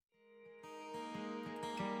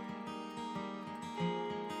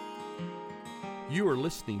You are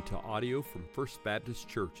listening to audio from First Baptist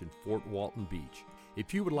Church in Fort Walton Beach.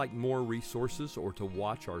 If you would like more resources or to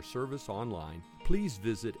watch our service online, please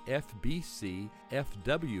visit fbcfwb.org.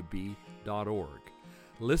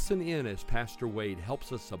 Listen in as Pastor Wade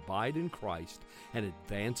helps us abide in Christ and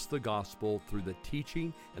advance the gospel through the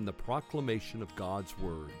teaching and the proclamation of God's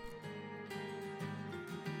Word.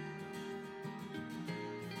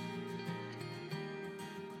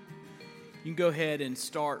 You can go ahead and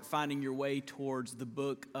start finding your way towards the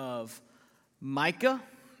book of Micah.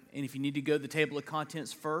 And if you need to go to the table of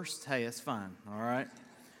contents first, hey, that's fine, all right?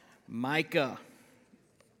 Micah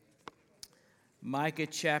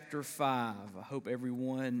chapter 5. I hope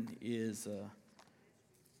everyone is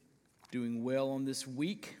doing well on this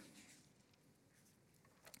week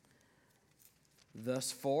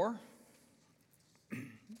thus far.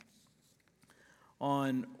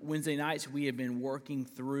 On Wednesday nights, we have been working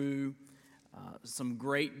through some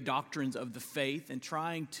great doctrines of the faith and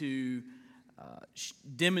trying to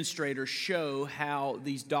demonstrate or show how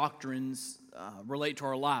these doctrines relate to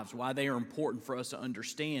our lives, why they are important for us to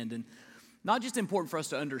understand. And not just important for us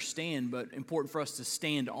to understand, but important for us to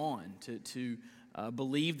stand on, to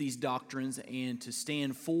believe these doctrines and to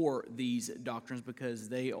stand for these doctrines because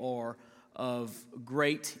they are of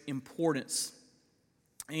great importance.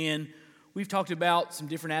 And we've talked about some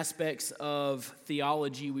different aspects of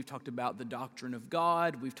theology. We've talked about the doctrine of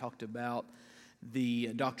God. We've talked about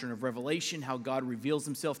the doctrine of revelation, how God reveals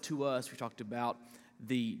himself to us. We've talked about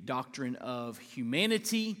the doctrine of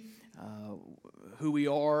humanity, who we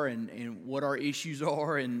are and what our issues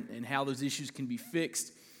are and how those issues can be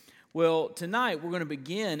fixed. Well, tonight we're going to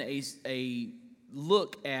begin a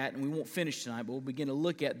look at, and we won't finish tonight, but we'll begin to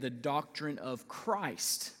look at the doctrine of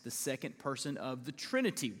Christ, the second person of the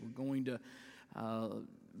Trinity. We're going to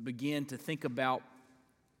begin to think about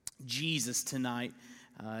Jesus tonight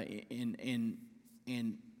and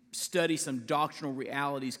study some doctrinal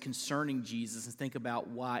realities concerning Jesus and think about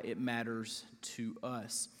why it matters to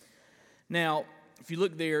us. Now, if you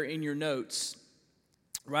look there in your notes,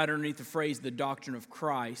 right underneath the phrase, the doctrine of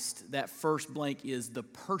Christ, that first blank is the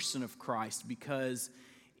person of Christ, because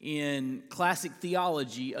in classic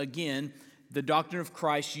theology, again, the doctrine of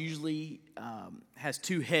Christ usually has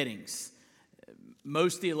two headings.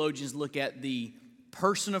 Most theologians look at the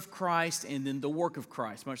person of Christ and then the work of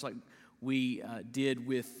Christ, much like we did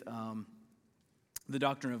with the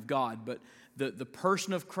doctrine of God, but the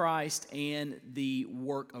person of Christ and the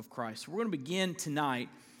work of Christ. So we're going to begin tonight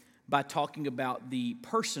by talking about the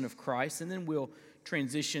person of Christ, and then we'll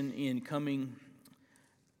transition in coming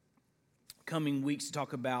weeks to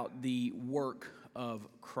talk about the work of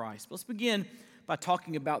Christ. Let's begin by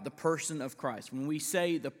talking about the person of Christ. When we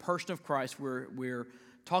say the person of Christ, we're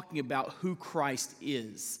talking about who Christ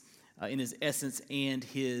is in his essence and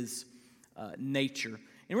his nature.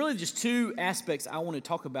 And really just two aspects I want to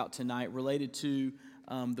talk about tonight related to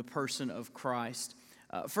the person of Christ.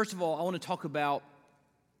 First of all, I want to talk about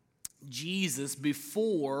Jesus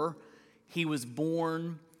before he was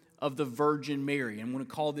born of the Virgin Mary. I'm going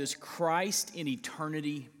to call this Christ in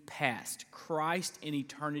eternity past. Christ in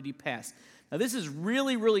eternity past. Now this is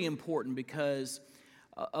really, really important because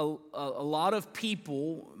a lot of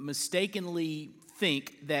people mistakenly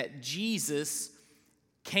think that Jesus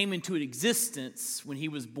came into existence when he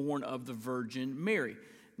was born of the Virgin Mary.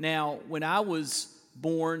 Now, when I was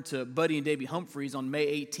born to Buddy and Debbie Humphreys on May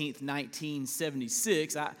 18th,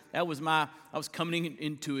 1976, I was coming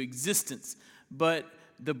into existence. But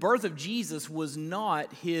the birth of Jesus was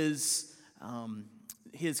not his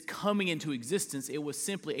coming into existence. It was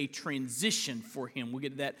simply a transition for him. We'll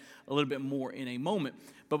get to that a little bit more in a moment.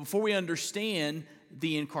 But before we understand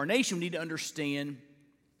the incarnation, we need to understand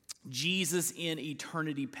Jesus in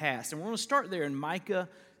eternity past. And we're going to start there in Micah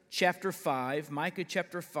chapter 5. Micah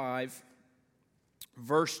chapter 5,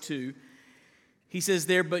 verse 2. He says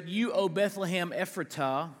there, "But you, O Bethlehem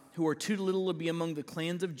Ephratah, who are too little to be among the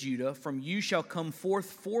clans of Judah, from you shall come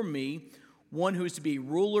forth for me one who is to be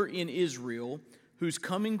ruler in Israel, whose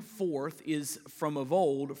coming forth is from of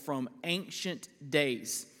old, from ancient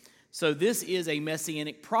days." So this is a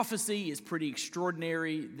messianic prophecy. It's pretty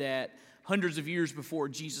extraordinary that hundreds of years before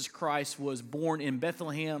Jesus Christ was born in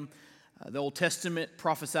Bethlehem, the Old Testament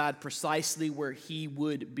prophesied precisely where he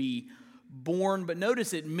would be born. But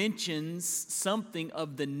notice it mentions something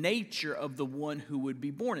of the nature of the one who would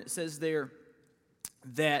be born. It says there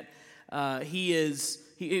that he's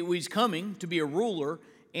coming to be a ruler,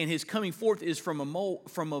 and his coming forth is from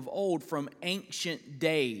of old, from ancient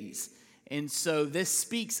days. And so this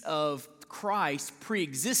speaks of Christ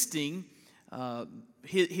pre-existing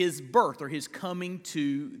his birth or his coming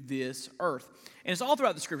to this earth. And it's all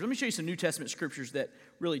throughout the scriptures. Let me show you some New Testament scriptures that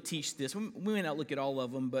really teach this. We may not look at all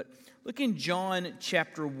of them, but look in John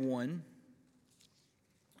chapter 1.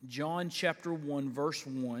 John chapter 1, verse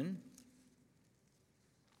 1.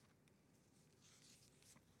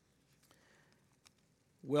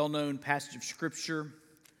 Well-known passage of scripture.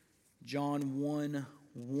 John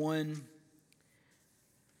 1:1.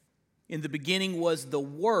 In the beginning was the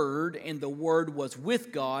Word, and the Word was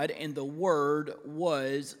with God, and the Word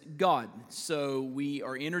was God. So we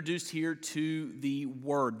are introduced here to the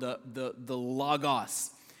Word, the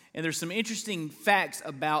Logos. And there's some interesting facts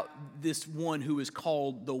about this one who is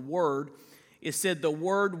called the Word. It said the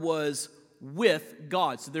Word was with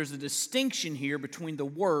God. So there's a distinction here between the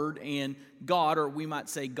Word and God, or we might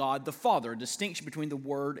say God the Father, a distinction between the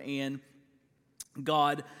Word and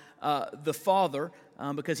God the Father,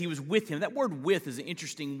 because he was with him. That word "with" is an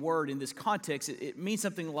interesting word in this context. It means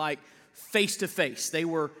something like face to face. They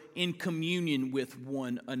were in communion with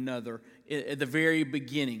one another at the very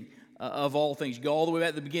beginning of all things. You go all the way back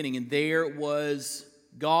to the beginning, and there was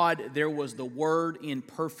God, there was the Word in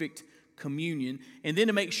perfect communion. And then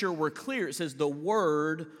to make sure we're clear, it says the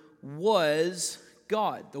Word was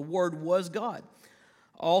God. The Word was God.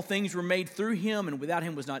 All things were made through him, and without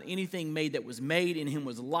him was not anything made that was made. In him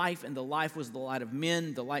was life, and the life was the light of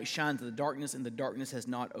men. The light shines in the darkness, and the darkness has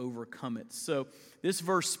not overcome it. So this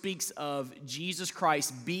verse speaks of Jesus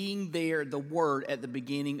Christ being there, the Word, at the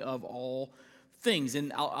beginning of all things.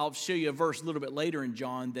 And I'll show you a verse a little bit later in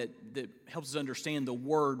John that helps us understand the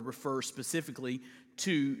Word refers specifically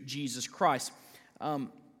to Jesus Christ.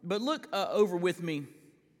 But look over with me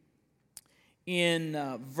in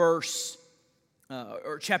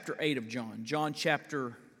chapter 8 of John. John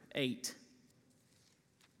chapter 8.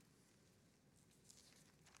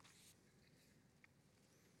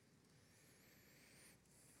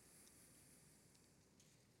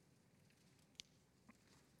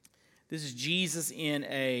 This is Jesus in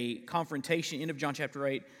a confrontation, end of John chapter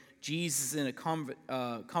 8. Jesus in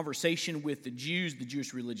a conversation with the Jews, the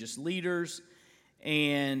Jewish religious leaders,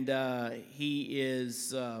 and he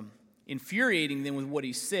is infuriating them with what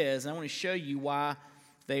he says. And I want to show you why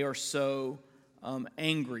they are so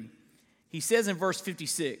angry. He says in verse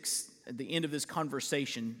 56, at the end of this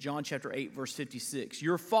conversation, John chapter 8, verse 56,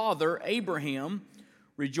 "Your father Abraham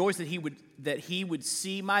rejoiced that he would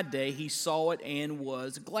see my day. He saw it and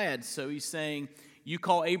was glad." So he's saying, you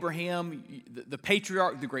call Abraham the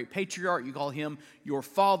patriarch, the great patriarch. You call him your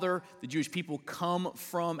father. The Jewish people come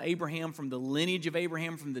from Abraham, from the lineage of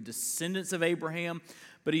Abraham, from the descendants of Abraham.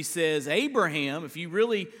 But he says, Abraham, if you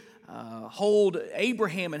really hold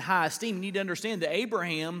Abraham in high esteem, you need to understand that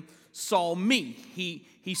Abraham saw me.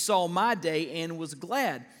 He saw my day and was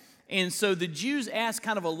glad. And so the Jews asked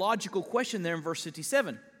kind of a logical question there in verse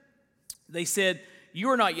 57. They said, "You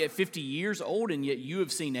are not yet 50 years old, and yet you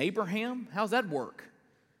have seen Abraham?" How's that work?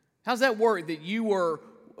 How's that work that you were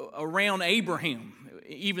around Abraham,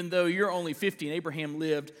 even though you're only 50 and Abraham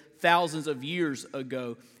lived thousands of years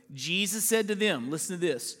ago? Jesus said to them, listen to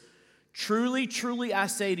this, "Truly, truly, I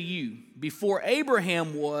say to you, before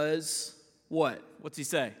Abraham was," what? What's he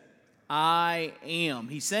say? "I am."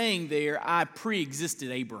 He's saying there, I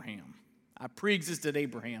pre-existed Abraham. I pre-existed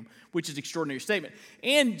Abraham, which is an extraordinary statement.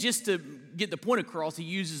 And just to get the point across, he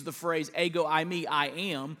uses the phrase ego eimi, I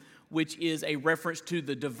am, which is a reference to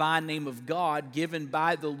the divine name of God given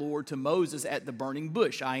by the Lord to Moses at the burning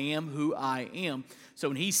bush. I am who I am. So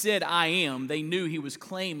when he said I am, they knew he was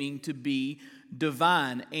claiming to be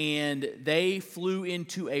divine, and they flew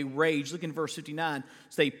into a rage. Look in verse 59.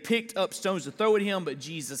 So they picked up stones to throw at him, but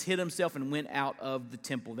Jesus hid himself and went out of the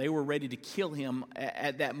temple. They were ready to kill him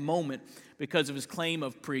at that moment because of his claim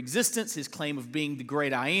of preexistence, his claim of being the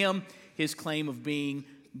great I am, his claim of being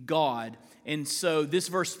God. And so this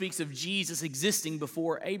verse speaks of Jesus existing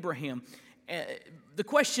before Abraham. The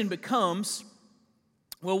question becomes,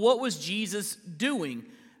 well, what was Jesus doing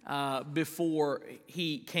before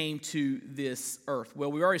he came to this earth?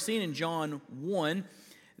 Well, we've already seen in John 1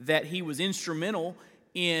 that he was instrumental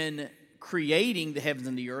in creating the heavens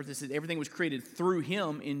and the earth. It says everything was created through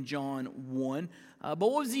him in John 1. But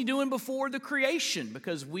what was he doing before the creation?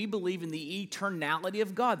 Because we believe in the eternality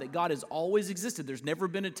of God, that God has always existed. There's never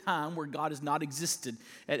been a time where God has not existed.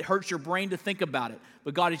 It hurts your brain to think about it,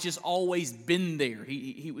 but God has just always been there.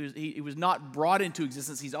 He was not brought into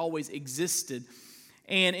existence. He's always existed.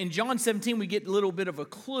 And in John 17, we get a little bit of a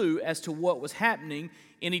clue as to what was happening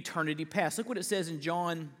in eternity past. Look what it says in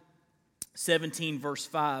John 17, verse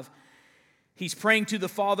 5. He's praying to the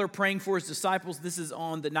Father, praying for his disciples. This is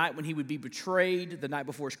on the night when he would be betrayed, the night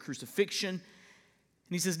before his crucifixion.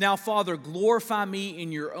 And he says, now, Father, glorify me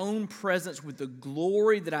in your own presence with the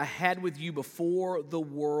glory that I had with you before the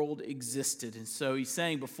world existed. And so he's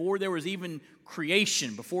saying before there was even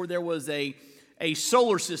creation, before there was a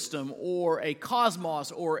solar system or a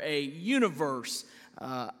cosmos or a universe,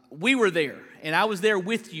 we were there. And I was there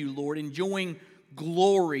with you, Lord, enjoying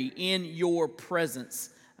glory in your presence.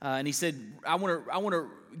 And he said, I want to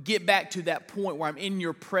get back to that point where I'm in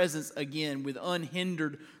your presence again with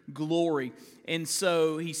unhindered glory. And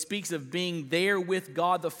so he speaks of being there with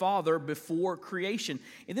God the Father before creation.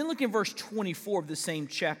 And then look in verse 24 of the same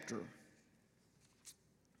chapter.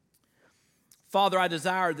 Father, I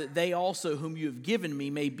desire that they also whom you have given me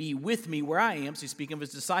may be with me where I am. So he's speaking of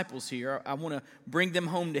his disciples here. I want to bring them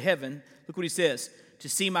home to heaven. Look what he says. To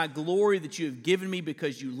see my glory that you have given me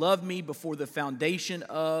because you loved me before the foundation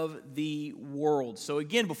of the world. So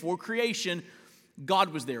again, before creation, God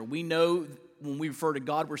was there. We know when we refer to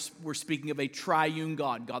God, we're speaking of a triune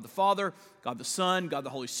God. God the Father, God the Son, God the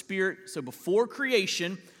Holy Spirit. So before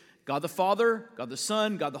creation, God the Father, God the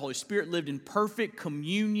Son, God the Holy Spirit lived in perfect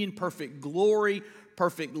communion, perfect glory,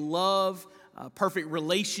 perfect love, perfect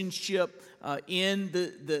relationship in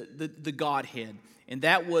the Godhead. And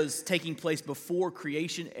that was taking place before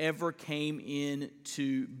creation ever came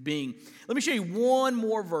into being. Let me show you one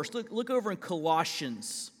more verse. Look over in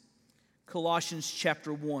Colossians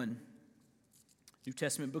chapter 1. New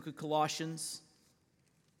Testament book of Colossians.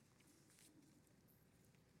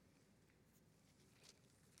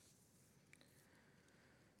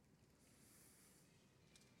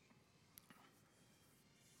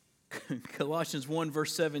 Colossians 1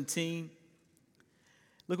 verse 17.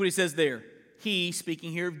 Look what he says there. He,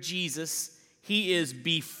 speaking here of Jesus, he is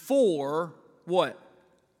before what?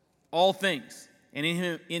 All things. And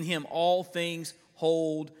in him all things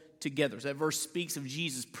hold together. So that verse speaks of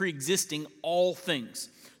Jesus pre-existing all things.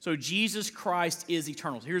 So Jesus Christ is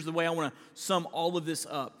eternal. So here's the way I want to sum all of this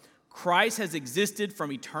up. Christ has existed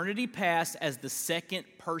from eternity past as the second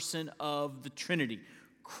person of the Trinity.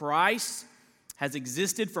 Christ has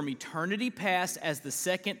existed from eternity past as the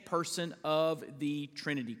second person of the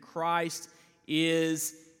Trinity. Christ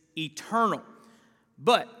is eternal.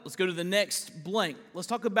 But let's go to the next blank. Let's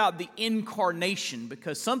talk about the incarnation,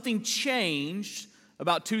 because something changed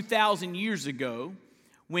about 2,000 years ago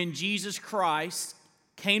when Jesus Christ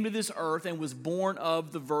came to this earth and was born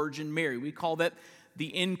of the Virgin Mary. We call that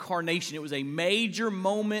the incarnation. It was a major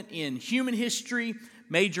moment in human history,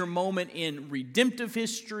 major moment in redemptive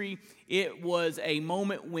history. It was a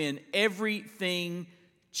moment when everything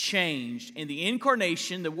changed. And the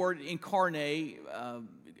incarnation, the word incarnate,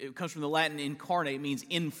 it comes from the Latin incarnate, it means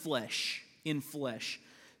in flesh, in flesh.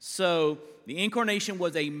 So the incarnation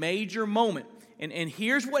was a major moment. And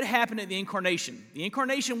here's what happened at the incarnation. The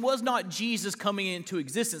incarnation was not Jesus coming into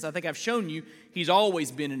existence. I think I've shown you he's always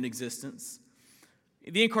been in existence.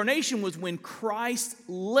 The incarnation was when Christ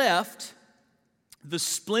left the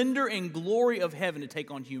splendor and glory of heaven to take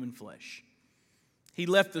on human flesh. He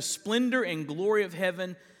left the splendor and glory of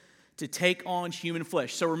heaven to take on human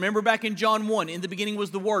flesh. So remember back in John 1, in the beginning was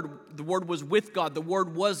the Word. The Word was with God. The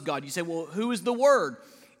Word was God. You say, well, who is the Word?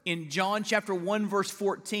 In John chapter 1, verse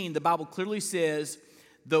 14, the Bible clearly says,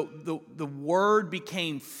 the Word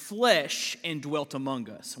became flesh and dwelt among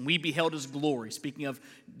us. And we beheld His glory, speaking of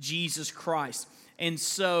Jesus Christ. And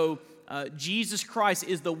so Jesus Christ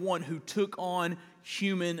is the one who took on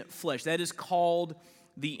human flesh. That is called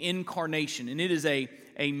the incarnation. And it is a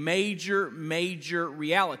major, major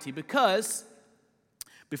reality, because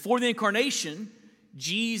before the incarnation,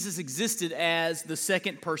 Jesus existed as the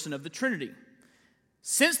second person of the Trinity.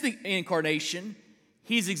 Since the incarnation,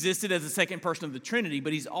 he's existed as the second person of the Trinity,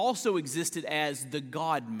 but he's also existed as the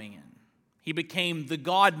God-man. He became the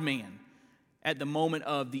God-man at the moment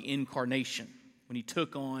of the incarnation, when he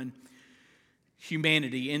took on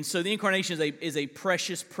humanity. And so the incarnation is a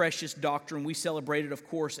precious, precious doctrine. We celebrate it, of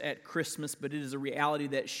course, at Christmas, but it is a reality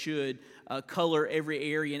that should color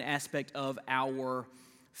every area and aspect of our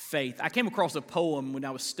faith. I came across a poem when I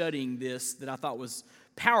was studying this that I thought was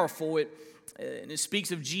powerful. And it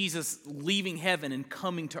speaks of Jesus leaving heaven and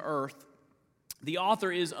coming to earth. The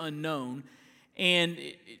author is unknown, and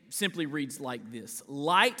it simply reads like this.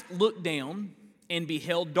 Light looked down and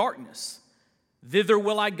beheld darkness. Thither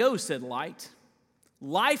will I go, said light.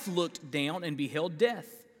 Life looked down and beheld death.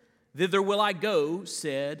 Thither will I go,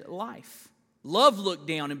 said life. Love looked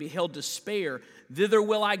down and beheld despair. Thither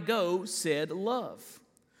will I go, said love.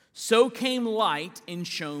 So came light and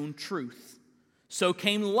shone truth. So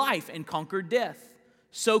came life and conquered death.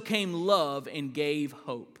 So came love and gave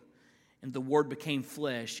hope. And the Word became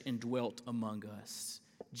flesh and dwelt among us.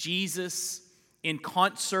 Jesus, in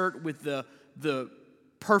concert with the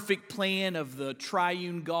perfect plan of the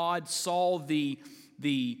triune God, saw the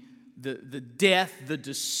death, the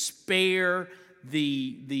despair,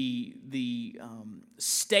 the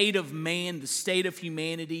state of man, the state of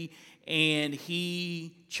humanity, and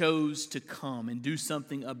he chose to come and do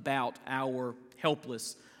something about our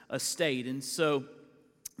helpless estate. And so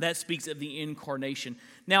that speaks of the incarnation.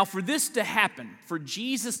 Now, for this to happen, for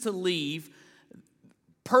Jesus to leave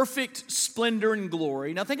perfect splendor and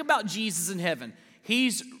glory. Now, think about Jesus in heaven.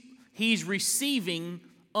 He's receiving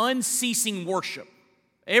unceasing worship.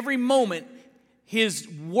 Every moment, his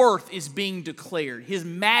worth is being declared. His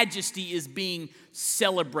majesty is being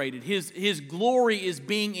celebrated. His glory is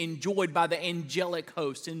being enjoyed by the angelic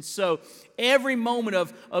host. And so every moment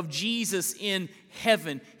of Jesus in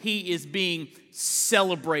heaven, he is being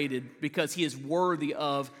celebrated because he is worthy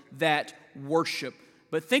of that worship.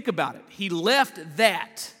 But think about it. He left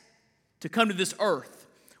that to come to this earth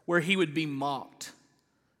where he would be mocked,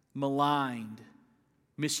 maligned,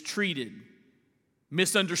 mistreated,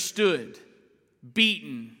 misunderstood,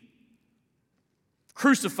 beaten,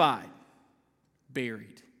 crucified,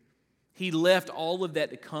 buried. He left all of that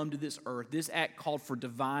to come to this earth. This act called for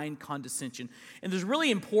divine condescension. And there's a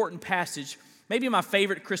really important passage, maybe my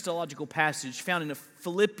favorite Christological passage, found in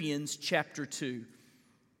Philippians chapter 2.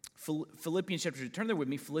 Philippians chapter 2. Turn there with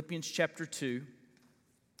me, Philippians chapter 2.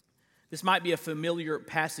 This might be a familiar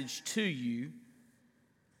passage to you.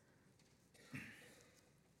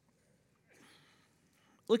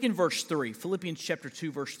 Look in verse 3, Philippians chapter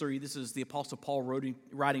 2, verse 3. This is the Apostle Paul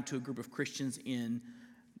writing to a group of Christians in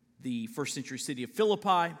the first century city of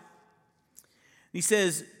Philippi. He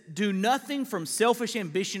says, "Do nothing from selfish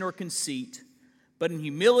ambition or conceit, but in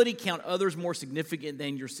humility count others more significant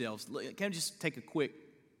than yourselves." Can I just take a quick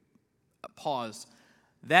pause?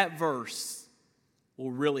 That verse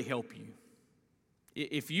will really help you.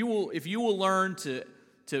 If you will learn to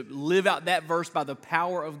live out that verse by the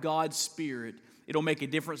power of God's Spirit, it'll make a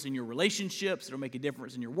difference in your relationships. It'll make a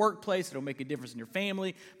difference in your workplace. It'll make a difference in your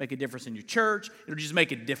family, make a difference in your church. It'll just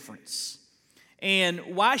make a difference.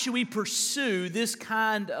 And why should we pursue this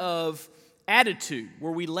kind of attitude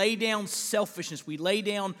where we lay down selfishness, we lay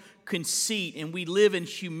down conceit, and we live in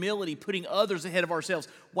humility, putting others ahead of ourselves?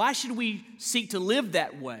 Why should we seek to live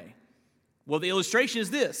that way? Well, the illustration is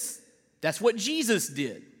this. That's what Jesus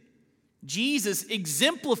did. Jesus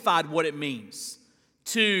exemplified what it means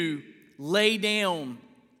to lay down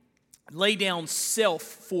self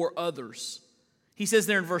for others. He says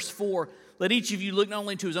there in verse 4, "Let each of you look not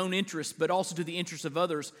only to his own interests, but also to the interests of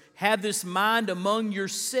others. Have this mind among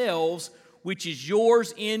yourselves, which is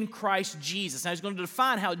yours in Christ Jesus." Now he's going to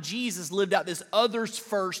define how Jesus lived out this others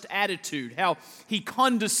first attitude, how he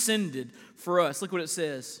condescended for us. Look what it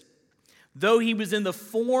says. "Though he was in the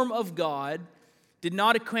form of God, did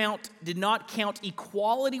not count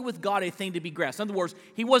equality with God a thing to be grasped." In other words,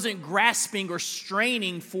 he wasn't grasping or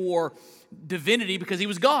straining for divinity because he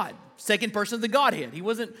was God, second person of the Godhead. He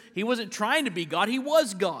wasn't trying to be God, he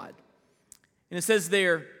was God. And it says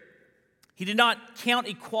there, he did not count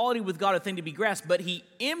equality with God a thing to be grasped, but he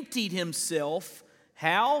emptied himself.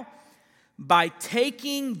 How? By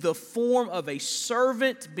taking the form of a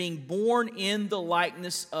servant, being born in the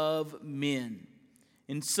likeness of men.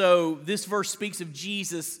 And so this verse speaks of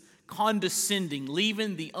Jesus condescending,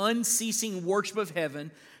 leaving the unceasing worship of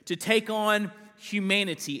heaven to take on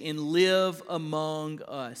humanity and live among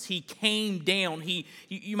us. He came down.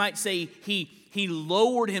 You might say he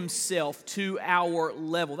lowered himself to our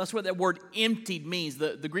level. That's what that word emptied means.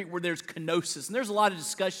 The Greek word there is kenosis. And there's a lot of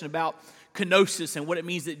discussion about kenosis and what it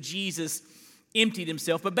means that Jesus emptied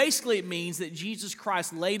himself. But basically it means that Jesus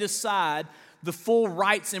Christ laid aside the full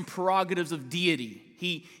rights and prerogatives of deity.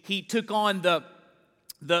 He took on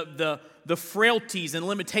the frailties and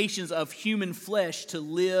limitations of human flesh to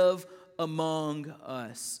live among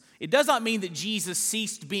us. It does not mean that Jesus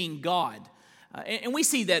ceased being God. And we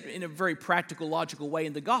see that in a very practical, logical way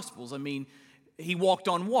in the Gospels. I mean, he walked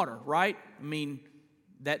on water, right? I mean,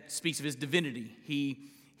 that speaks of his divinity.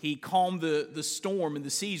 He calmed the storm and the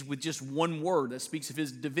seas with just one word. That speaks of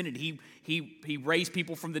his divinity. He raised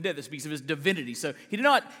people from the dead. That speaks of his divinity. So he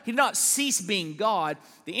did not cease being God.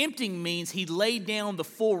 The emptying means he laid down the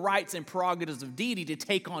full rights and prerogatives of deity to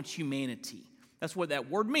take on humanity. That's what that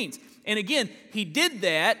word means. And again, he did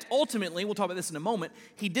that, ultimately, we'll talk about this in a moment,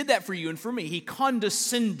 he did that for you and for me. He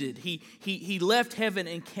condescended. He left heaven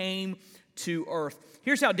and came to earth.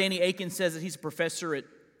 Here's how Danny Akin says it. He's a professor at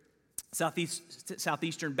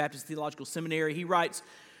Southeastern Baptist Theological Seminary. He writes,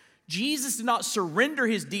 "Jesus did not surrender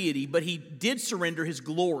his deity, but he did surrender his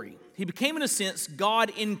glory. He became, in a sense,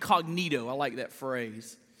 God incognito." I like that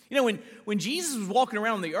phrase. You know, when Jesus was walking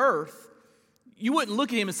around the earth, you wouldn't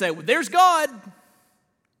look at him and say, well, there's God.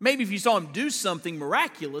 Maybe if you saw him do something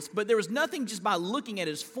miraculous, but there was nothing just by looking at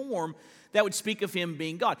his form that would speak of him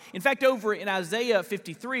being God. In fact, over in Isaiah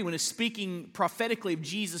 53, when it's speaking prophetically of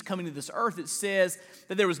Jesus coming to this earth, it says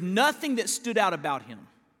that there was nothing that stood out about him.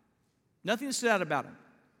 Nothing that stood out about him.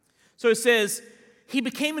 So it says, he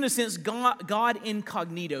became in a sense God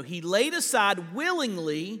incognito. He laid aside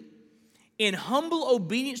willingly in humble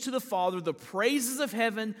obedience to the Father the praises of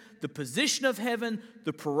heaven, the position of heaven,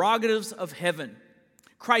 the prerogatives of heaven.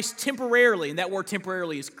 Christ temporarily, and that word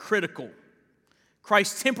temporarily is critical.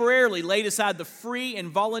 Christ temporarily laid aside the free and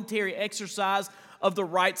voluntary exercise of the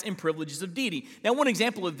rights and privileges of deity. Now, one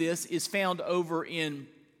example of this is found over in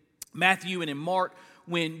Matthew and in Mark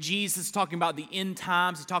when Jesus is talking about the end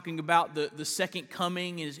times. He's talking about the second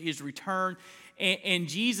coming and his return. And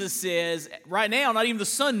Jesus says, right now, not even the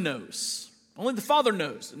Son knows. Only the Father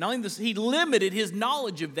knows. Not only he limited his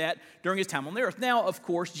knowledge of that during his time on the earth. Now, of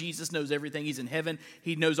course, Jesus knows everything. He's in heaven.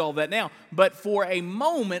 He knows all that now. But for a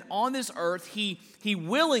moment on this earth, he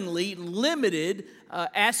willingly limited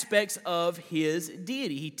aspects of his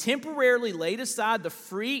deity. He temporarily laid aside the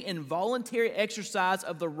free and voluntary exercise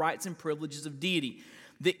of the rights and privileges of deity.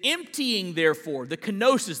 The emptying, therefore, the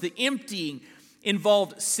kenosis, the emptying,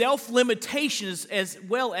 involved self-limitation as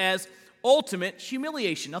well as ultimate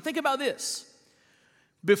humiliation. Now think about this.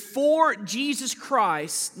 Before Jesus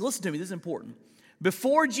Christ, listen to me, this is important.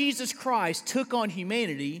 Before Jesus Christ took on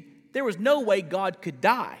humanity, there was no way God could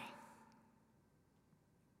die.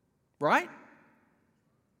 Right?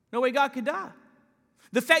 No way God could die.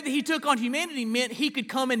 The fact that he took on humanity meant he could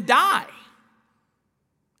come and die.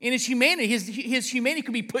 In his humanity, his humanity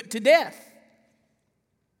could be put to death.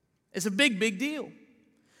 It's a big, big deal.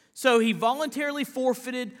 So he voluntarily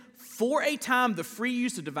forfeited for a time the free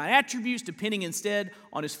use of divine attributes, depending instead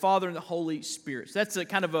on his Father and the Holy Spirit. So that's a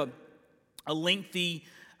kind of a lengthy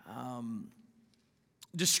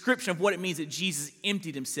description of what it means that Jesus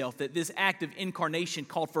emptied himself, that this act of incarnation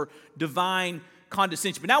called for divine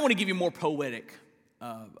condescension. But now I want to give you a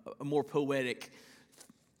more poetic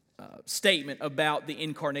statement about the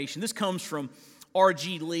incarnation. This comes from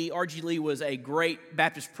R.G. Lee. R.G. Lee was a great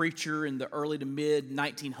Baptist preacher in the early to mid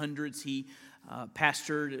 1900s. He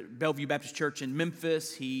pastored Bellevue Baptist Church in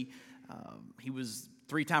Memphis. He was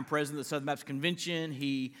three-time president of the Southern Baptist Convention.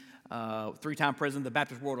 He three-time president of the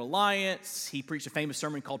Baptist World Alliance. He preached a famous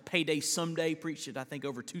sermon called Payday Someday. Preached it, I think,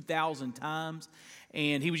 over 2,000 times.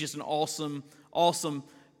 And he was just an awesome, awesome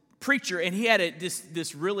preacher. And he had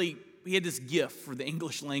he had this gift for the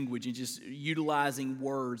English language and just utilizing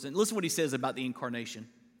words. And listen to what he says about the incarnation.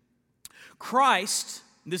 Christ,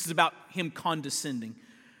 this is about him condescending.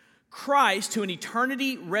 Christ, who in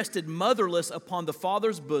eternity rested motherless upon the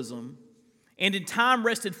Father's bosom, and in time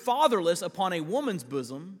rested fatherless upon a woman's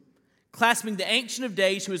bosom, clasping the Ancient of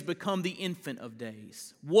Days who has become the Infant of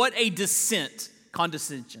Days. What a descent,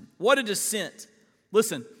 condescension. What a descent.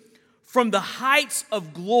 Listen, from the heights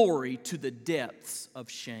of glory to the depths of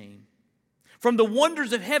shame. From the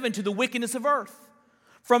wonders of heaven to the wickedness of earth.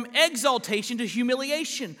 From exaltation to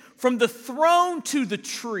humiliation. From the throne to the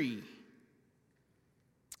tree.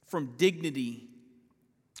 From dignity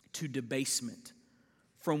to debasement.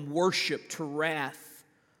 From worship to wrath.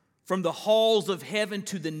 From the halls of heaven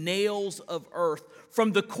to the nails of earth.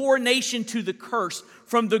 From the coronation to the curse.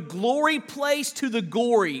 From the glory place to the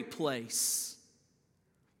gory place.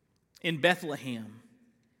 In Bethlehem,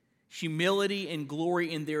 humility and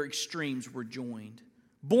glory in their extremes were joined.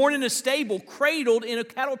 Born in a stable, cradled in a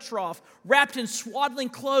cattle trough, wrapped in swaddling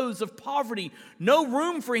clothes of poverty, no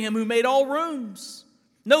room for him who made all rooms,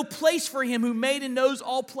 no place for him who made and knows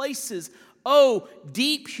all places. Oh,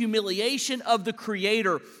 deep humiliation of the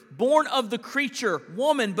Creator, born of the creature,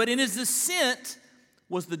 woman, but in his descent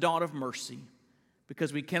was the dawn of mercy.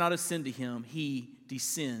 Because we cannot ascend to him, he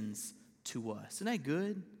descends to us. Isn't that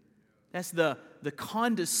good? That's the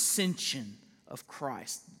condescension of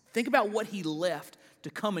Christ. Think about what he left to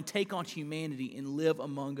come and take on humanity and live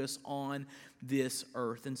among us on this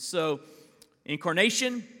earth. And so,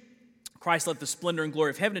 incarnation, Christ left the splendor and glory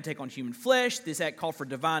of heaven to take on human flesh. This act called for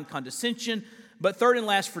divine condescension. But third and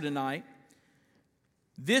last for tonight,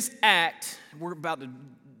 this act, we're about to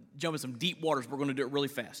jump in some deep waters. We're going to do it really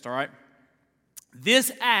fast, all right?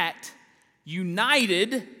 This act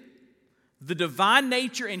united the divine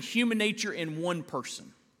nature and human nature in one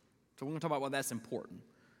person. So we're going to talk about why that's important.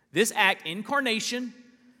 This act, incarnation,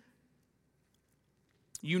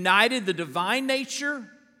 united the divine nature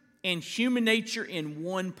and human nature in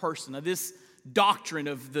one person. Now this doctrine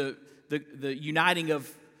of the uniting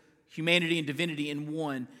of humanity and divinity in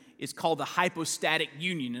one is called the hypostatic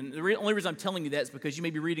union. And the only reason I'm telling you that is because you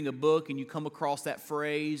may be reading a book and you come across that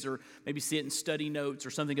phrase, or maybe see it in study notes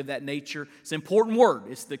or something of that nature. It's an important word.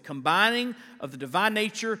 It's the combining of the divine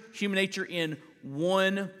nature, human nature in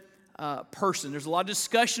one person. There's a lot of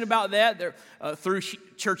discussion about that. Through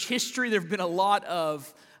church history, there have been a lot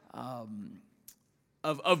of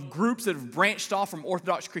groups that have branched off from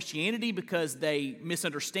Orthodox Christianity because they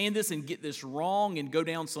misunderstand this and get this wrong and go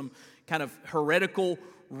down some kind of heretical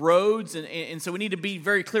roads. And so we need to be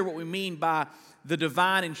very clear what we mean by the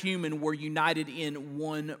divine and human were united in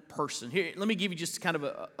one person. Here, let me give you just kind of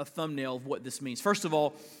a thumbnail of what this means. First of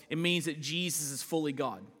all, it means that Jesus is fully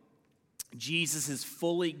God. Jesus is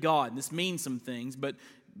fully God. And this means some things, but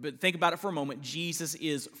think about it for a moment. Jesus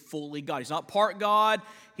is fully God. He's not part God.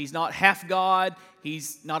 He's not half God.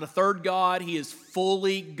 He's not a third God. He is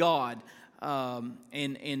fully God.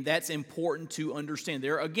 And that's important to understand.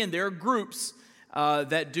 There are groups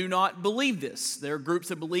that do not believe this. There are groups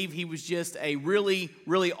that believe he was just a really,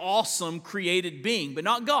 really awesome created being, but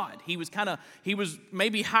not God. He was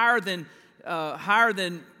maybe higher than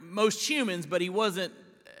most humans, but he wasn't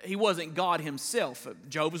God himself.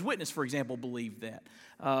 Jehovah's Witness, for example, believed that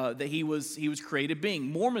he was created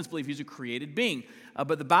being. Mormons believe he was a created being.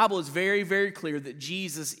 But the Bible is very, very clear that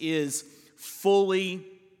Jesus is fully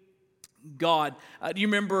God. Do you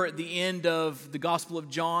remember at the end of the Gospel of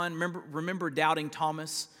John? Remember doubting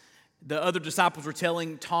Thomas? The other disciples were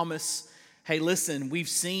telling Thomas, hey, listen, we've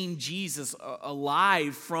seen Jesus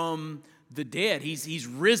alive from the dead. He's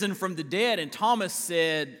risen from the dead. And Thomas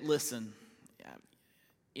said, listen,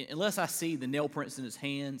 unless I see the nail prints in his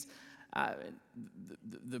hands,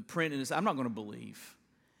 the print in his, I'm not going to believe.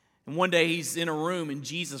 And one day he's in a room and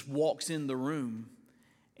Jesus walks in the room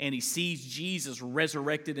and he sees Jesus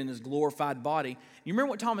resurrected in his glorified body. You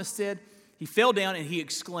remember what Thomas said? He fell down and he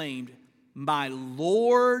exclaimed, my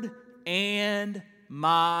Lord and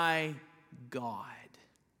my God.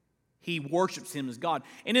 He worships him as God.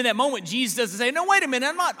 And in that moment, Jesus doesn't say, no, wait a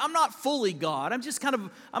minute, I'm not fully God.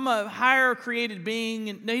 I'm a higher created being.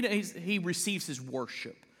 And no, he receives his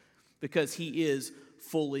worship because he is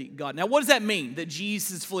fully God. Now, what does that mean, that Jesus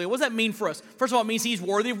is fully? What does that mean for us? First of all, it means he's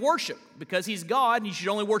worthy of worship. Because he's God, and you should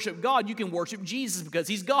only worship God, you can worship Jesus because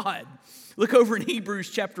he's God. Look over in Hebrews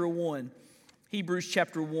chapter 1. Hebrews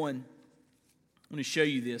chapter 1. I'm going to show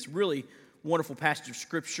you this really wonderful passage of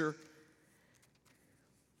Scripture.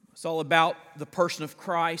 It's all about the person of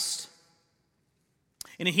Christ.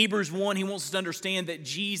 And in Hebrews 1, he wants us to understand that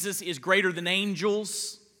Jesus is greater than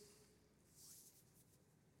angels.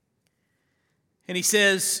 And he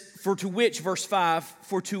says, verse 5,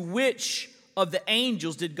 for to which of the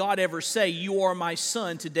angels did God ever say, you are my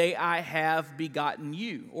son, today I have begotten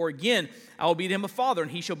you? Or again, I will be to him a father,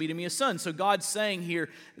 and he shall be to me a son. So God's saying here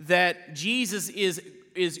that Jesus is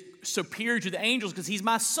superior to the angels because he's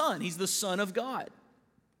my son. He's the Son of God.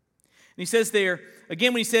 And he says there,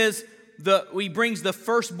 again, when he says, he brings the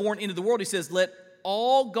firstborn into the world, he says, let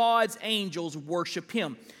all God's angels worship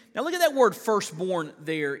him. Now look at that word firstborn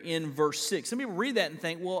there in verse 6. Some people read that and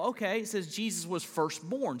think, well, okay, it says Jesus was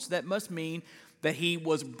firstborn. So that must mean that he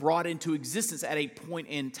was brought into existence at a point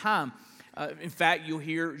in time. In fact, you'll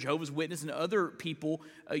hear Jehovah's Witness and other people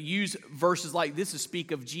use verses like this to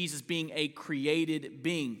speak of Jesus being a created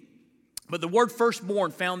being. But the word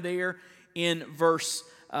firstborn found there in verse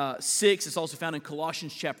 6, it's also found in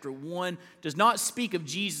Colossians chapter 1, does not speak of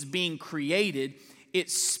Jesus being created. It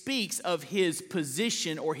speaks of his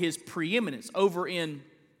position or his preeminence. Over in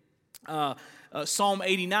Psalm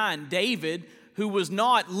 89, David, who was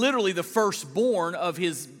not literally the firstborn of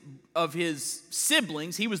his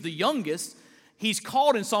siblings, he was the youngest, he's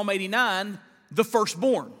called in Psalm 89 the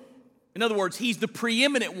firstborn. In other words, he's the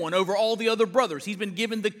preeminent one over all the other brothers. He's been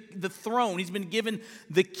given the throne. He's been given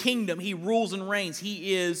the kingdom. He rules and reigns.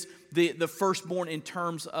 He is the firstborn in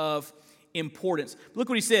terms of importance. Look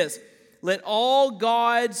what he says. Let all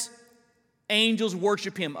God's angels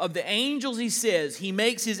worship him. Of the angels, he says, he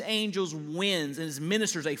makes his angels winds and his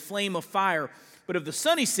ministers a flame of fire. But of the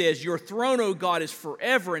Son, he says, your throne, O God, is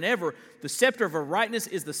forever and ever. The scepter of rightness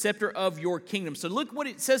is the scepter of your kingdom. So look what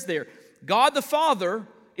it says there. God the Father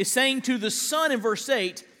is saying to the Son in verse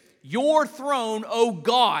 8, your throne, O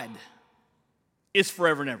God, is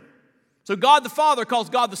forever and ever. So God the Father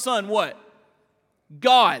calls God the Son what?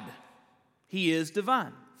 God. He is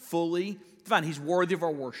divine. Fully divine. He's worthy of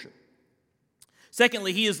our worship.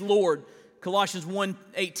 Secondly, he is Lord. Colossians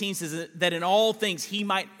 1:18 says that in all things he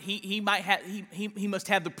must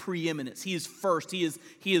have the preeminence. He is first. He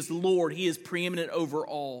is Lord. He is preeminent over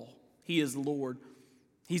all. He is Lord.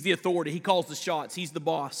 He's the authority. He calls the shots. He's the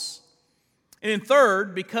boss. And then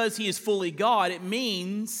third, because he is fully God, it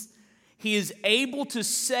means He is able to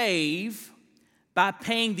save by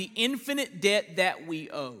paying the infinite debt that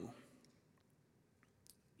we owe.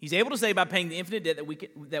 He's able to save by paying the infinite debt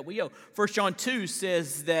that we owe. 1 John 2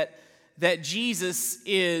 says that Jesus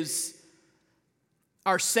is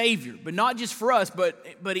our Savior, but not just for us,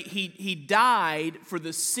 but he died for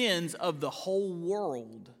the sins of the whole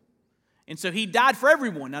world. And so he died for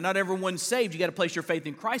everyone. Now, not everyone's saved. You got to place your faith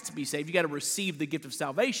in Christ to be saved. You got to receive the gift of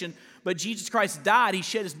salvation. But Jesus Christ died. He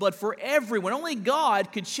shed his blood for everyone. Only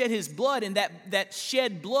God could shed his blood, and that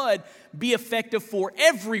shed blood be effective for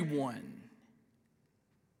everyone.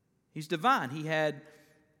 He's divine. He had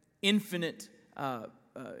infinite,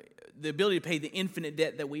 the ability to pay the infinite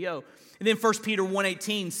debt that we owe. And then 1 Peter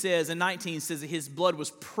 1:18 says, and 19 says that his blood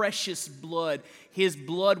was precious blood. His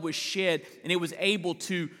blood was shed, and it was able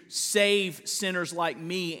to save sinners like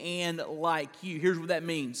me and like you. Here's what that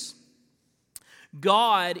means.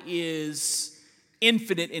 God is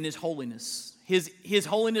infinite in his holiness. His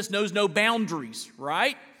holiness knows no boundaries,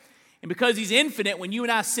 right? And because he's infinite, when you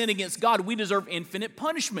and I sin against God, we deserve infinite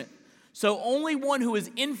punishment. So only one who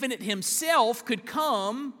is infinite himself could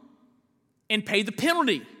come and pay the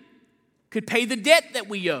penalty, could pay the debt that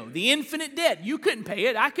we owe, the infinite debt. You couldn't pay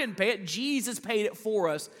it. I couldn't pay it. Jesus paid it for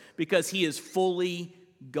us because he is fully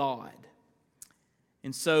God.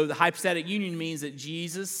 And so the hypostatic union means that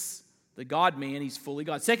Jesus, the God-man, he's fully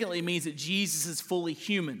God. Secondly, it means that Jesus is fully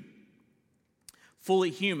human. Fully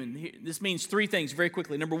human. This means three things very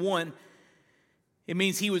quickly. Number one, it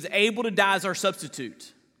means he was able to die as our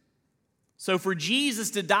substitute. So for Jesus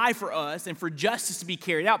to die for us and for justice to be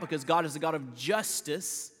carried out, because God is the God of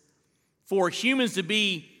justice, for humans to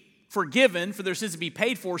be forgiven, for their sins to be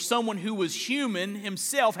paid for, someone who was human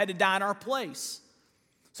himself had to die in our place.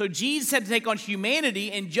 So Jesus had to take on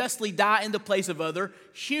humanity and justly die in the place of other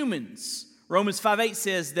humans. Romans 5:8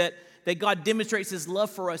 says that God demonstrates his love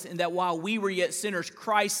for us, and that while we were yet sinners,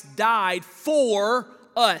 Christ died for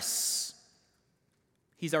us.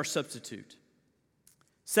 He's our substitute.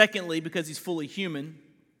 Secondly, because he's fully human,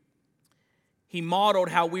 he modeled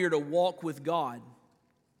how we are to walk with God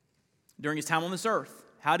during his time on this earth.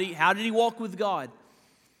 How did he walk with God?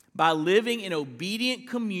 By living in obedient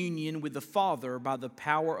communion with the Father by the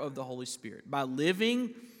power of the Holy Spirit. By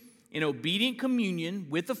living in obedient communion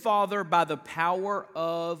with the Father by the power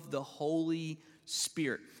of the Holy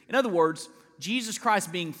Spirit. In other words, Jesus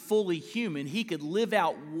Christ being fully human, he could live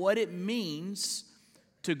out what it means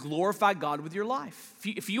to glorify God with your life.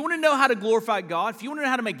 If you want to know how to glorify God, if you want to know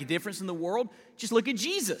how to make a difference in the world, just look at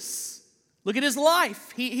Jesus. Look at his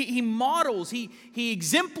life. He models, he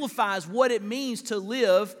exemplifies what it means to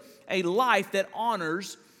live a life that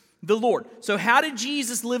honors the Lord. So how did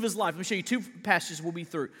Jesus live his life? Let me show you two passages we'll be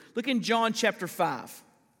through. Look in John chapter 5.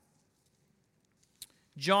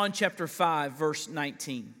 John chapter 5, verse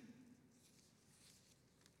 19.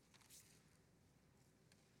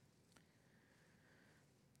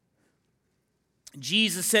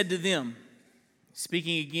 Jesus said to them,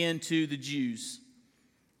 speaking again to the Jews,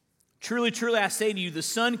 "Truly, truly, I say to you, the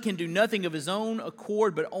Son can do nothing of his own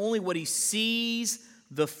accord, but only what he sees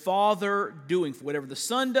the Father doing. For whatever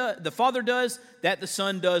the Father does, that the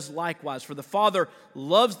Son does likewise. For the Father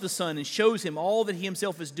loves the Son and shows him all that he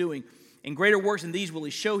himself is doing. And greater works than these will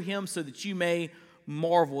he show him, so that you may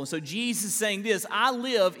marvel." And so Jesus is saying this: I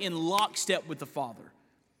live in lockstep with the Father.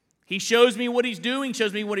 He shows me what he's doing,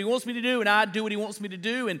 shows me what he wants me to do, and I do what he wants me to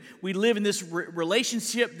do. And we live in this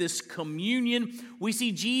relationship, this communion. We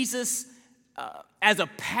see Jesus as a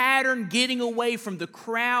pattern, getting away from the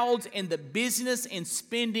crowds and the business and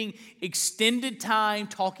spending extended time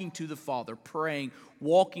talking to the Father, praying,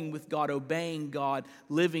 walking with God, obeying God,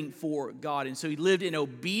 living for God. And so he lived in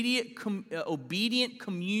obedient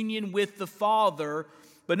communion with the Father.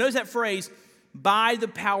 But notice that phrase, by the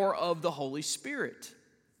power of the Holy Spirit.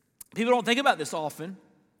 People don't think about this often.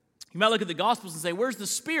 You might look at the Gospels and say, where's the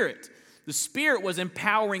Spirit? The Spirit was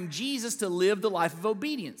empowering Jesus to live the life of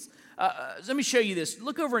obedience. Let me show you this.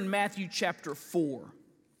 Look over in Matthew chapter 4.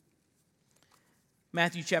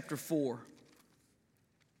 Matthew chapter 4.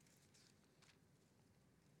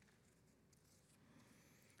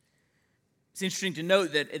 It's interesting to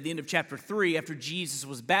note that at the end of chapter 3, after Jesus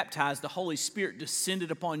was baptized, the Holy Spirit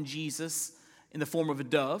descended upon Jesus in the form of a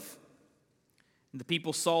dove. And the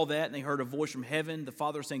people saw that, and they heard a voice from heaven, the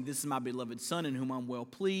Father saying, "This is my beloved Son, in whom I'm well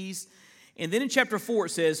pleased." And then in chapter 4, it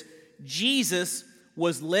says, Jesus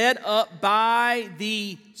was led up by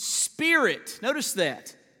the Spirit, notice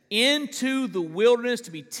that, into the wilderness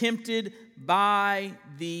to be tempted by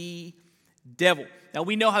the devil. Now,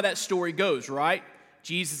 we know how that story goes, right?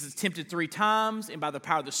 Jesus is tempted 3 times, and by the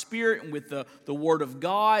power of the Spirit and with the Word of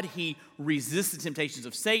God, he resists the temptations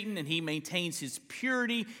of Satan, and he maintains his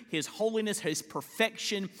purity, his holiness, his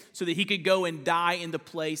perfection, so that he could go and die in the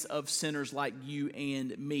place of sinners like you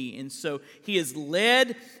and me. And so he is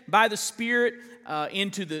led by the Spirit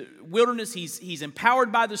into the wilderness. He's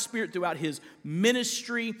empowered by the Spirit throughout his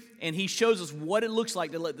ministry, and he shows us what it looks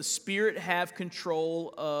like to let the Spirit have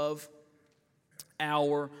control of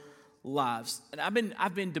our lives. And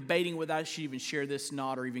I've been debating whether I should even share this or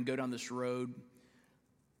not, or even go down this road,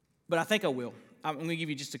 but I think I will. I'm going to give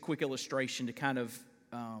you just a quick illustration to kind of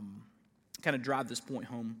drive this point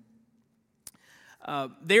home.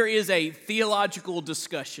 There is a theological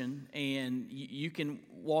discussion, and you can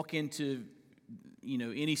walk into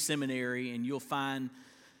any seminary, and you'll find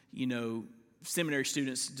seminary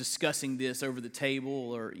students discussing this over the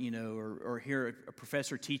table, or hear a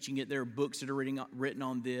professor teaching it. There are books that are written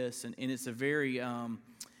on this, and it's a very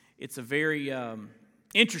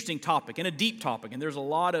interesting topic and a deep topic, and there's a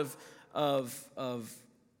lot of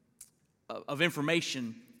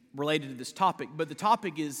information related to this topic. But the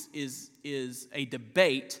topic is a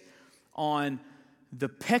debate on the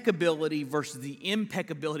peccability versus the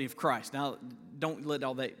impeccability of Christ. Now, don't let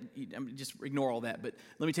all that, just ignore all that, but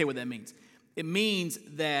let me tell you what that means. It means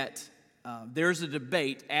that there's a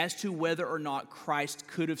debate as to whether or not Christ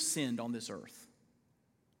could have sinned on this earth.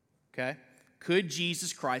 Okay? Could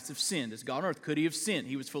Jesus Christ have sinned? As God on earth, could he have sinned?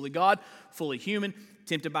 He was fully God, fully human,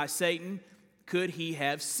 tempted by Satan. Could he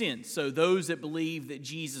have sinned? So those that believe that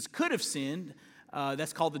Jesus could have sinned,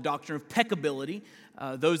 that's called the doctrine of peccability.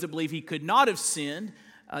 Those that believe he could not have sinned,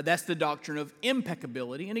 that's the doctrine of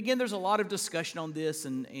impeccability. And again, there's a lot of discussion on this,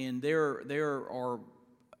 and there are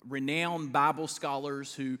renowned Bible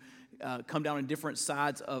scholars who come down on different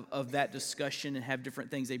sides of that discussion and have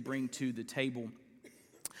different things they bring to the table.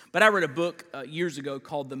 But I read a book years ago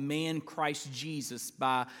called The Man Christ Jesus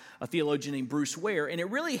by a theologian named Bruce Ware, and it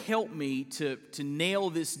really helped me to nail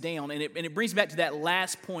this down. And it brings back to that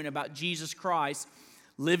last point about Jesus Christ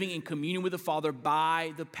living in communion with the Father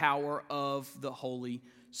by the power of the Holy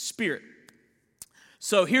Spirit.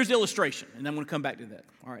 So here's the illustration, and I'm going to come back to that.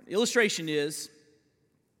 All right, the illustration is,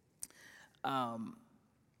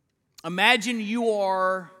 imagine you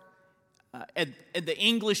are at the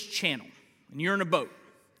English Channel, and you're in a boat.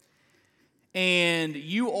 And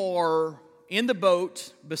you are in the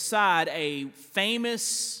boat beside a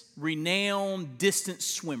famous, renowned, distant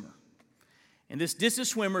swimmer. And this distant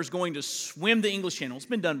swimmer is going to swim the English Channel. It's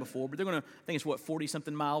been done before, but they're going to, I think it's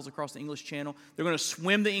 40-something miles across the English Channel. They're going to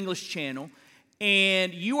swim the English Channel.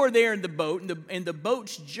 And you are there in the boat, and the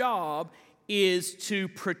boat's job is to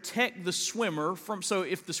protect the swimmer from, so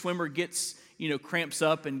if the swimmer gets, cramps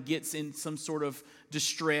up and gets in some sort of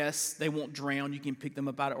distress, they won't drown. You can pick them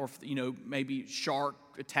up out of, or maybe shark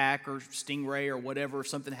attack or stingray or whatever. If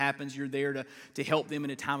something happens, you're there to help them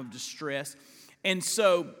in a time of distress. And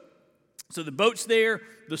so the boat's there,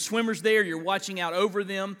 the swimmer's there, you're watching out over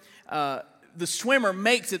them. The swimmer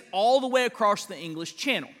makes it all the way across the English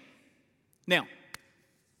Channel. Now,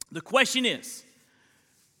 the question is,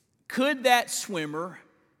 could that swimmer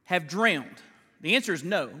have drowned? The answer is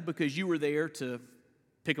no, because you were there to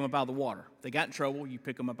pick them up out of the water. If they got in trouble, you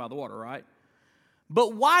pick them up out of the water, right?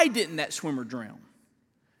 But why didn't that swimmer drown?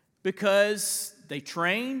 Because they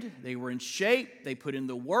trained, they were in shape, they put in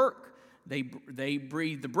the work, they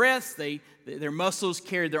breathed the breaths, their muscles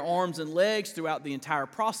carried their arms and legs throughout the entire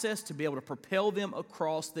process to be able to propel them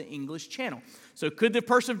across the English Channel. So could the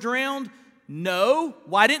person have drowned? No.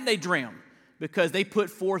 Why didn't they drown? Because they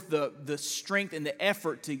put forth the strength and the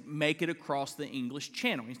effort to make it across the English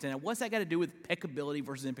Channel. You say, now, what's that got to do with peccability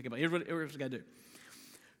versus impeccability? Here's what it's got to do.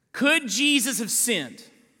 Could Jesus have sinned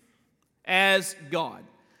as God?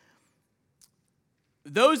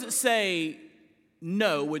 Those that say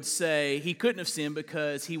no would say he couldn't have sinned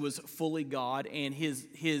because he was fully God, and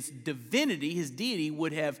his divinity, his deity,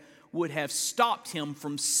 would have stopped him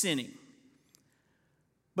from sinning.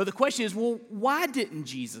 But the question is, well, why didn't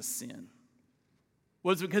Jesus sin?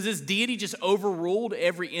 Was it because his deity just overruled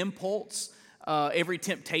every impulse, every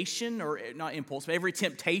temptation, or not impulse, but every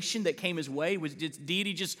temptation that came his way? Was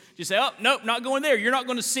deity just say, oh, nope, not going there, you're not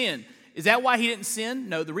going to sin? Is that why he didn't sin?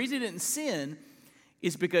 No, the reason he didn't sin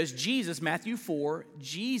is because Jesus, Matthew 4,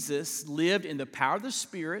 Jesus lived in the power of the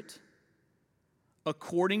Spirit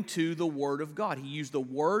according to the Word of God. He used the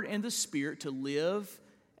Word and the Spirit to live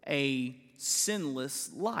a sinless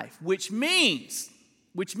life, which means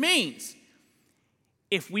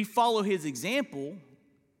if we follow his example,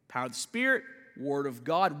 power of the Spirit, Word of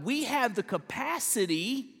God, we have the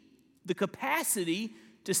capacity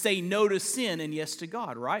to say no to sin and yes to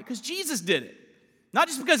God, right? Because Jesus did it. Not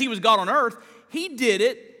just because he was God on earth, he did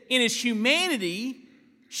it in his humanity,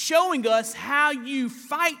 showing us how you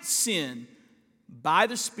fight sin by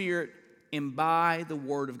the Spirit and by the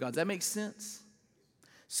Word of God. Does that make sense?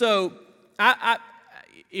 So,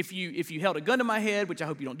 if you held a gun to my head, which I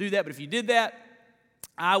hope you don't do that, but if you did that,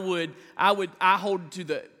 I hold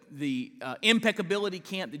to the impeccability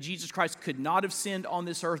camp that Jesus Christ could not have sinned on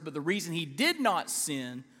this earth, but the reason he did not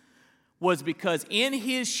sin was because in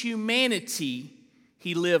his humanity,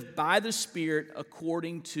 he lived by the Spirit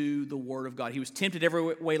according to the Word of God. He was tempted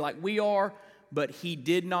every way like we are, but he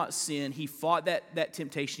did not sin. He fought that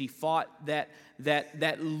temptation. He fought that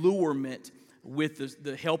lurement with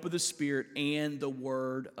the help of the Spirit and the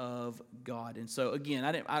Word of God. And so again,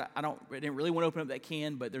 I didn't really want to open up that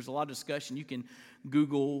can, but there's a lot of discussion. You can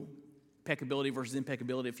Google impeccability versus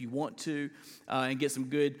impeccability if you want to, and get some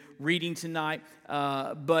good reading tonight.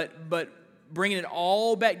 But bringing it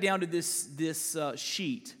all back down to this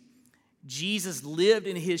sheet, Jesus lived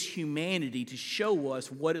in his humanity to show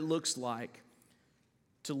us what it looks like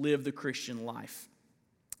to live the Christian life.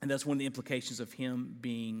 And that's one of the implications of him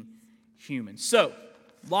being human. So,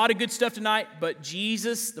 a lot of good stuff tonight, but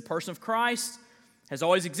Jesus, the person of Christ, has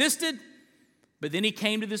always existed, but then he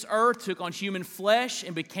came to this earth, took on human flesh,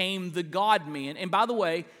 and became the God-man. And by the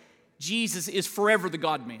way, Jesus is forever the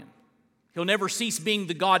God-man. He'll never cease being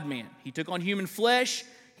the God-man. He took on human flesh,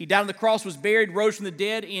 he died on the cross, was buried, rose from the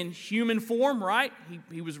dead in human form, right?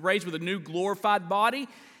 He was raised with a new glorified body.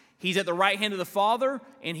 He's at the right hand of the Father,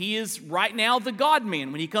 and he is right now the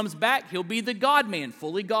God-man. When he comes back, he'll be the God-man,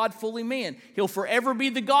 fully God, fully man. He'll forever be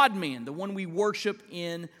the God-man, the one we worship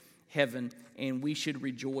in heaven, and we should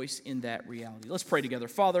rejoice in that reality. Let's pray together.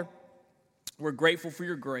 Father, we're grateful for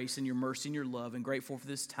your grace and your mercy and your love, and grateful for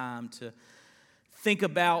this time to think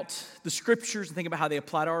about the Scriptures and think about how they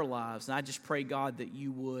apply to our lives. And I just pray, God, that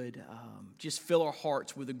you would just fill our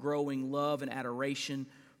hearts with a growing love and adoration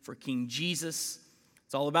for King Jesus.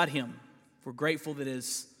 It's all about him. We're grateful that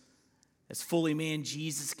as fully man,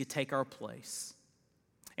 Jesus could take our place.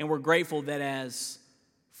 And we're grateful that as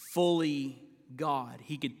fully God,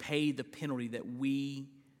 he could pay the penalty that we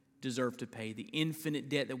deserve to pay. The infinite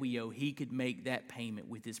debt that we owe, he could make that payment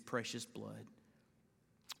with his precious blood.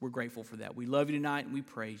 We're grateful for that. We love you tonight and we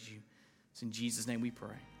praise you. It's in Jesus' name we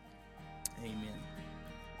pray. Amen.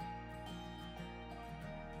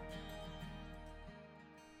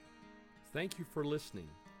 Thank you for listening.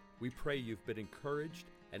 We pray you've been encouraged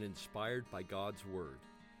and inspired by God's Word.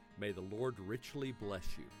 May the Lord richly bless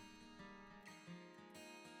you.